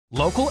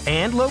Local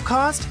and low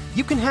cost?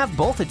 You can have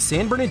both at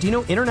San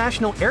Bernardino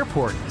International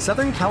Airport,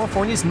 Southern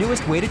California's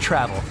newest way to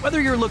travel. Whether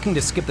you're looking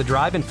to skip the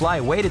drive and fly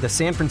away to the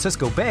San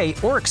Francisco Bay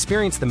or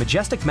experience the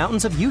majestic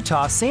mountains of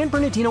Utah, San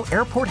Bernardino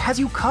Airport has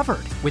you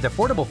covered. With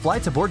affordable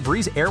flights aboard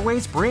Breeze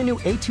Airways' brand new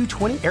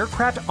A220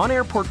 aircraft on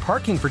airport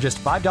parking for just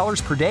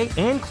 $5 per day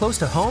and close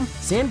to home,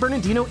 San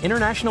Bernardino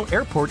International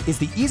Airport is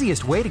the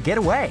easiest way to get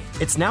away.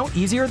 It's now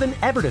easier than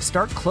ever to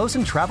start close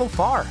and travel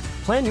far.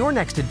 Plan your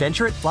next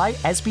adventure at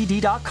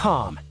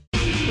flysbd.com.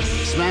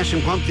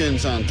 Smashing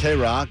Pumpkins on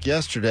K-Rock.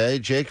 Yesterday,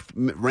 Jake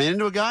ran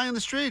into a guy in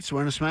the streets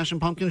wearing a Smashing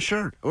Pumpkins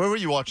shirt. Where were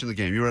you watching the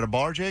game? You were at a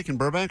bar, Jake, in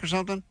Burbank or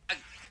something?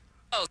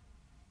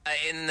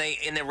 In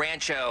the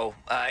Rancho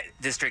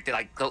district,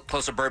 like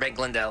close to Burbank,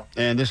 Glendale.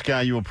 And this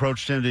guy, you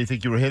approached him. Did he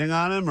think you were hitting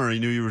on him, or he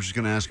knew you were just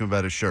going to ask him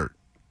about his shirt?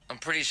 I'm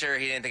pretty sure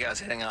he didn't think I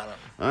was hitting on him.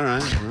 All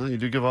right. Well, you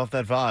do give off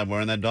that vibe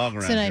wearing that dog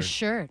around. It's a nice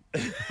shirt.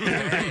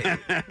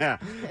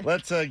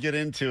 Let's get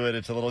into it.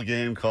 It's a little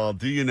game called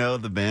Do You Know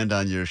the Band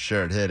on Your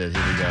Shirt? Hit it.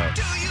 Here we go.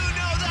 Do you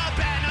know the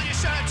band on your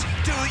shirt?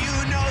 Do you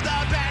know the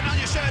band on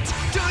your shirt?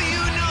 Do you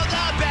know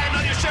the band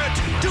on your shirt?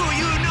 Do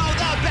you know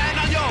the band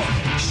on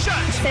your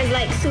shirt? It says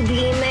like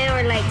Sublime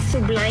or like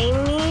Sublime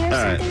or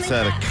All right, something it's like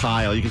out of that.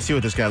 Kyle. You can see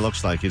what this guy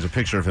looks like. Here's a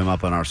picture of him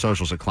up on our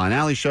socials at Klein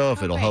Alley Show.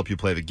 If it'll great. help you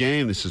play the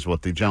game, this is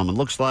what the gentleman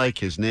looks like.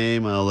 His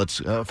name,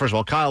 first of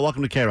all, Kyle,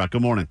 welcome to K-Rock.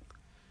 Good morning.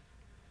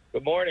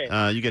 Good morning.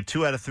 You get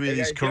 2 out of 3 of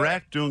Hey, these guys,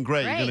 correct. Doing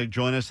great. You're Great. going to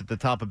join us at the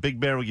top of Big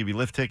Bear. We'll give you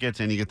lift tickets,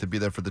 and you get to be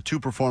there for the 2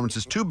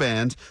 performances, 2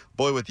 bands,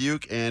 Boy with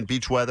Uke and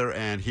Beach Weather.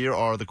 And here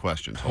are the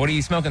questions. What are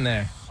you smoking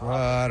there?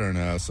 I don't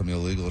know, some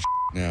illegal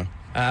now.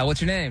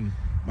 What's your name?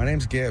 My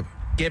name's Gib.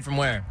 Gib from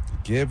where?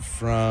 Gib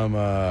from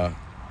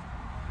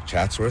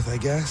Chatsworth, I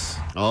guess.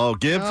 Oh,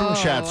 Gib from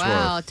Chatsworth.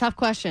 Wow, tough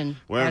question.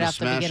 Wearing right a off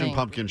the Smashing beginning.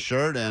 Pumpkin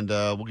shirt, and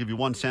we'll give you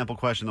 1 sample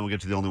question, then we'll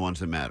get to the only ones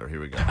that matter. Here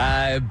we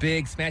go.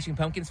 Big Smashing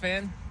Pumpkins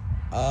fan?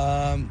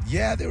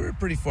 Yeah, they were a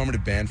pretty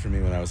formative band for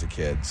me when I was a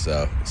kid,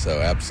 so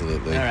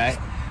absolutely. All right.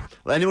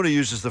 Anyone who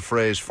uses the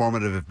phrase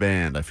formative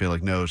band, I feel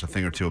like knows a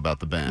thing or two about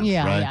the band.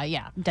 Yeah, right?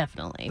 yeah,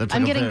 definitely. That's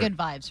I'm like a getting very- good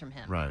vibes from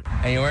him. Right.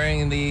 And you're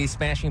wearing the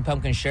Smashing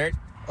Pumpkins shirt?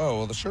 Oh,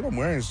 well, the shirt I'm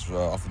wearing is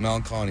off the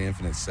Melancholy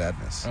Infinite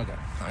Sadness. Okay.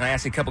 I'm going to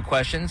ask you a couple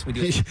questions. We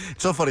do. It's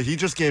so funny. He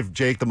just gave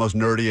Jake the most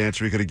nerdy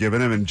answer he could have given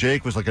him, and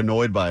Jake was like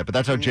annoyed by it. But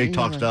that's how Jake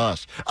talks to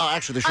us. Oh,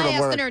 actually, the shirt I I'm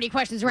ask wearing. the nerdy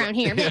questions around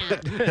here. Man.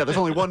 Yeah, there's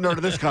only one nerd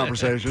in this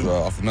conversation.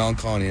 Off the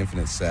Melancholy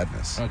Infinite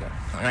Sadness. Okay.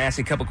 I'm going to ask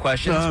you a couple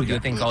questions. Okay. We do a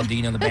thing called Do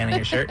You Know the Band on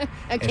Your Shirt?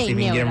 And see if you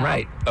nail can get it them all.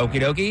 right.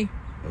 Okie dokie.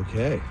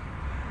 Okay.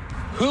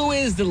 Who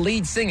is the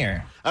lead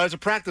singer? It's a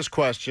practice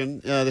question.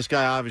 This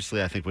guy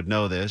obviously, I think, would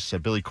know this.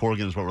 Billy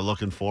Corgan is what we're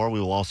looking for. We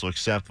will also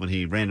accept when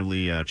he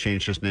randomly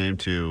changed his name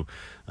to,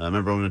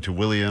 remember we went to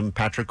William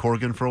Patrick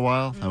Corgan for a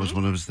while? That was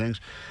one of his things.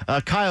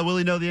 Kyle, will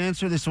he know the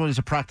answer? This one is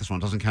a practice one.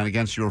 It doesn't count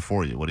against you or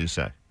for you. What do you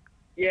say?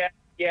 Yeah,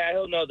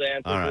 he'll know the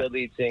answer All to right. the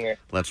lead singer.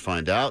 Let's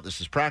find out. This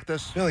is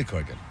practice. Billy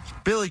Corgan.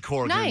 Billy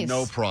Corgan, Nice.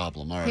 no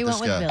problem. All right, He this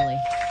went with guy. Billy.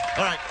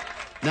 All right.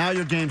 Now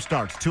your game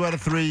starts. 2 out of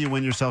 3, you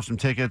win yourself some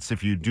tickets.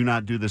 If you do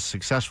not do this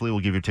successfully,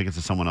 we'll give your tickets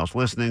to someone else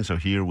listening. So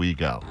here we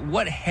go.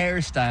 What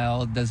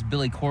hairstyle does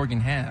Billy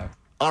Corgan have?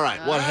 All right.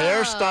 What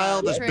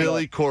hairstyle does trick.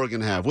 Billy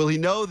Corgan have? Will he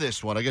know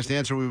this one? I guess the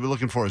answer we were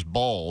looking for is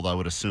bald, I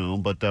would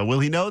assume. But will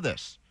he know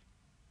this?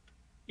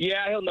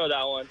 Yeah, he'll know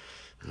that one.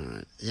 All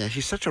right. Yeah,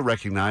 he's such a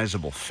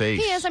recognizable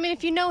face. He is. I mean,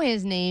 if you know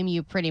his name,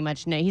 you pretty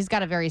much know. He's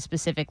got a very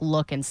specific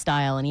look and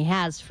style, and he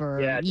has for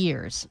Yeah.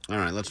 years. All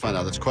right, let's find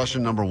out. That's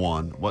question number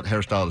 1. What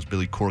hairstyle does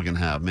Billy Corgan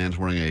have? Man's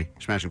wearing a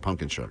Smashing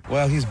Pumpkin shirt.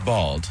 Well, he's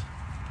bald,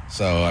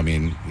 so, I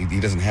mean, he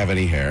doesn't have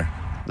any hair.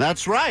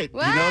 That's right. He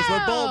knows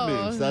what bald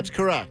Wow. means. That's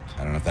correct.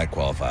 I don't know if that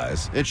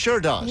qualifies. It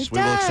sure does. It We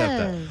will accept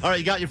that. does. All right,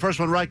 you got your first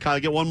one right, Kyle.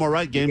 Get one more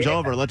right. Game's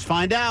over. Let's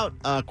find out.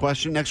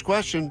 Next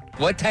question.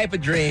 What type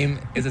of dream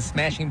is a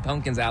Smashing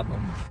Pumpkins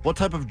album? What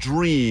type of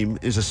dream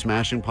is a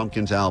Smashing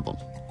Pumpkins album?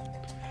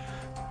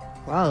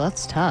 Wow,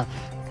 that's tough.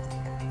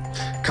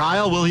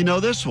 Kyle, will he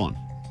know this one?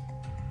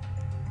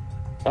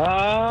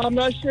 I'm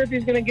not sure if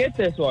he's going to get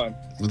this one.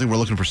 I think we're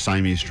looking for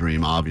Siamese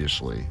Dream,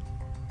 obviously.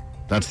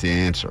 That's the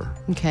answer.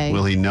 Okay.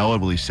 Will he know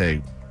it? Will he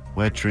say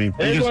Wet Dream?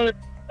 It is You, one of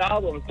the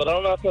albums, but I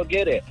don't know if he'll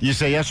get it. you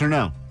say yes or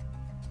no?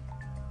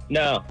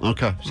 No.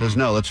 Okay. Says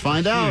no. Let's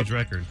find out. Huge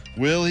record.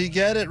 Will he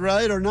get it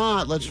right or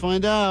not? Let's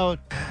find out.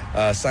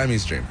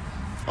 Siamese Dream.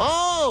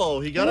 Oh,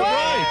 he got it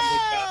right.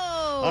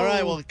 Whoa! All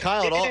right, well,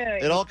 Kyle, Yeah.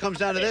 it all comes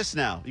down to this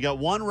now. You got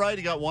one right,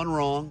 you got one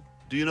wrong.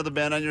 Do you know the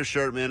band on your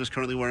shirt? Man is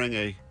currently wearing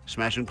a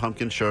Smashing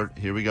Pumpkin shirt.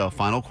 Here we go.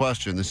 Final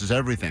question. This is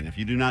everything. If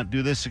you do not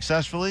do this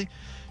successfully,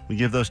 we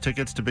give those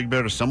tickets to Big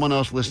Bear to someone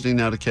else listening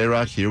now to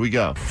K-Rock. Here we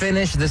go.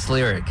 Finish this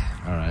lyric.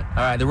 All right.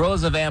 All right. The role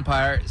is a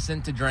vampire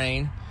sent to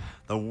drain.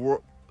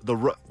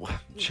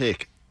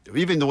 Jake,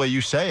 even the way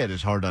you say it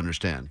is hard to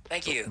understand.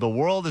 Thank you. The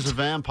world is a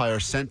vampire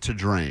sent to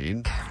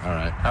drain. All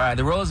right. All right.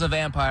 The role is a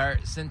vampire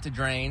sent to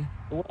drain.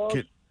 Well,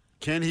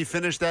 Can he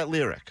finish that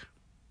lyric?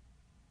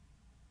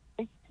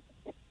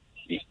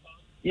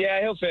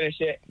 yeah, he'll finish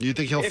it. You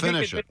think he'll If he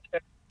finish can it? finish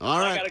it, All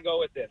I right. got to go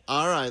with this.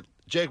 All right.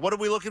 Jake, what are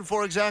we looking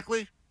for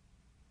exactly?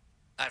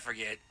 I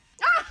forget.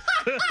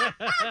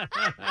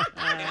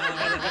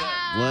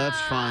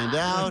 Let's find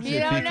out You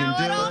if don't he know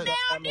can it do all it.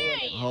 now, do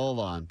you? Hold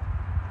on.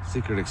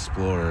 Secret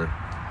Explorer.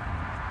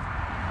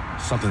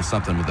 Something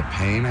with the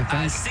pain, I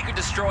think. Secret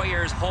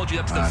destroyers hold you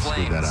up to the I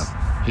flames. screwed that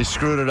up. He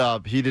screwed it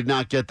up. He did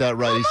not get that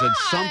right. He said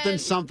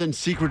something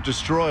secret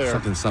destroyer.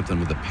 Something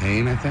with the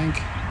pain, I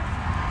think.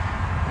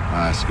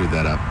 I screwed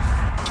that up.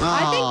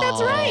 I think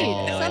that's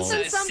right. No,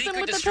 it's, something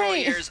secret with the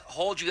pain. destroyers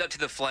hold you up to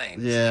the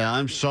flames. Yeah,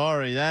 I'm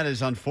sorry. That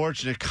is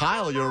unfortunate.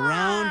 Kyle, you're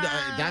around.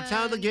 That's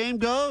how the game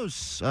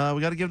goes. We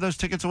got to give those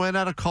tickets away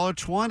now to caller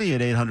 20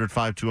 at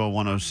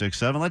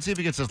 800-520-1067. Let's see if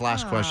he gets his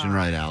last question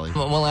right, Allie.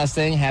 One last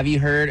thing. Have you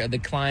heard of the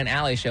Klein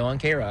Alley show on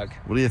K-Rock?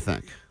 What do you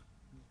think?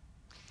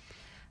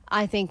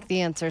 I think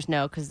the answer is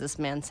no, because this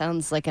man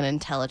sounds like an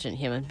intelligent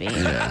human being.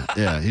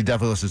 Yeah. He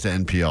definitely listens to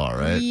NPR,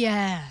 right?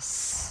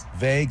 Yes.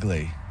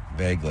 Vaguely.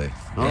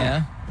 Oh.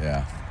 Yeah?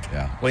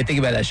 Yeah. What do you think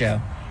about that show?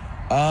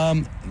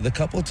 The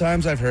couple of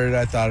times I've heard it,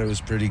 I thought it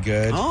was pretty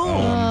good.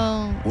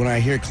 When I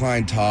hear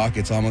Klein talk,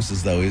 it's almost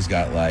as though he's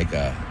got like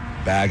a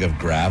bag of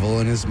gravel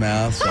in his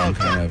mouth. So I'm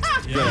kind of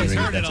wondering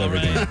if that's ever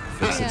going to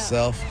fix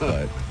itself.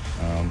 But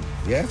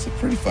yeah, it's a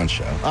pretty fun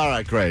show. All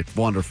right, great.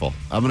 Wonderful.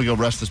 I'm going to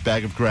go rest this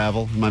bag of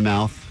gravel in my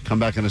mouth. Come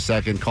back in a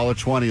second. Caller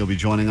 20 will be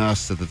joining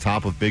us at the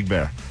top of Big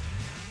Bear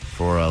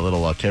for a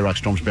little K-Rock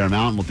Storms Bear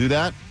Mountain. We'll do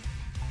that.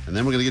 And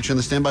then we're going to get you on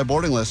the standby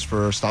boarding list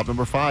for stop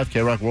number 5,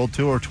 K-Rock World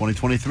Tour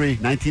 2023,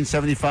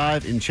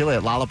 1975 in Chile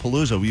at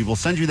Lollapalooza. We will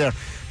send you there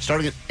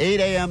starting at 8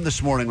 a.m.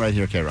 this morning right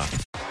here, K-Rock.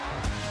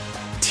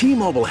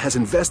 T-Mobile has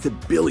invested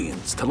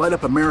billions to light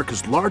up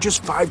America's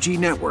largest 5G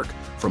network,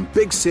 from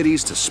big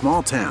cities to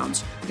small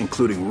towns,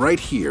 including right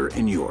here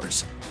in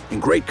yours.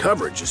 And great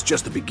coverage is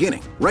just the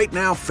beginning. Right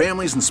now,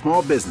 families and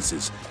small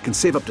businesses can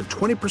save up to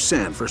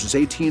 20% versus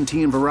AT&T and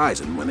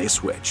Verizon when they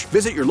switch.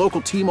 Visit your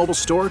local T-Mobile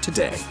store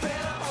today.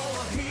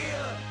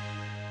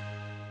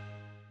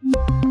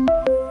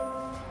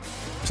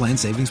 Plan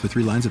savings with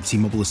 3 lines of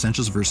T-Mobile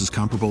Essentials versus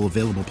comparable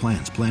available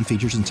plans. Plan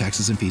features and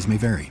taxes and fees may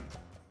vary.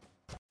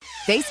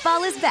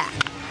 Baseball is back,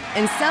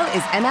 and so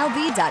is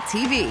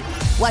MLB.tv.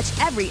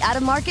 Watch every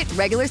out-of-market,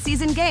 regular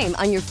season game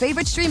on your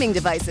favorite streaming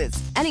devices.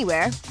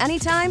 Anywhere,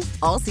 anytime,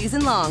 all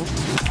season long.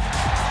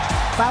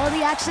 Follow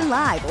the action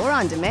live or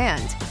on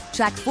demand.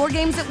 Track 4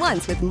 games at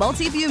once with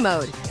multi-view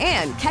mode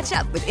and catch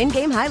up with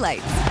in-game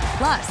highlights.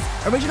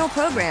 Plus, original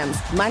programs,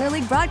 minor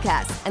league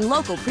broadcasts, and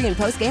local pre- and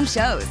post-game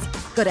shows.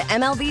 Go to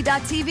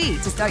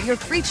MLB.tv to start your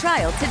free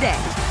trial today.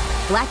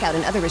 Blackout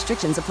and other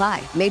restrictions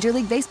apply. Major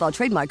League Baseball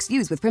trademarks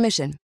used with permission.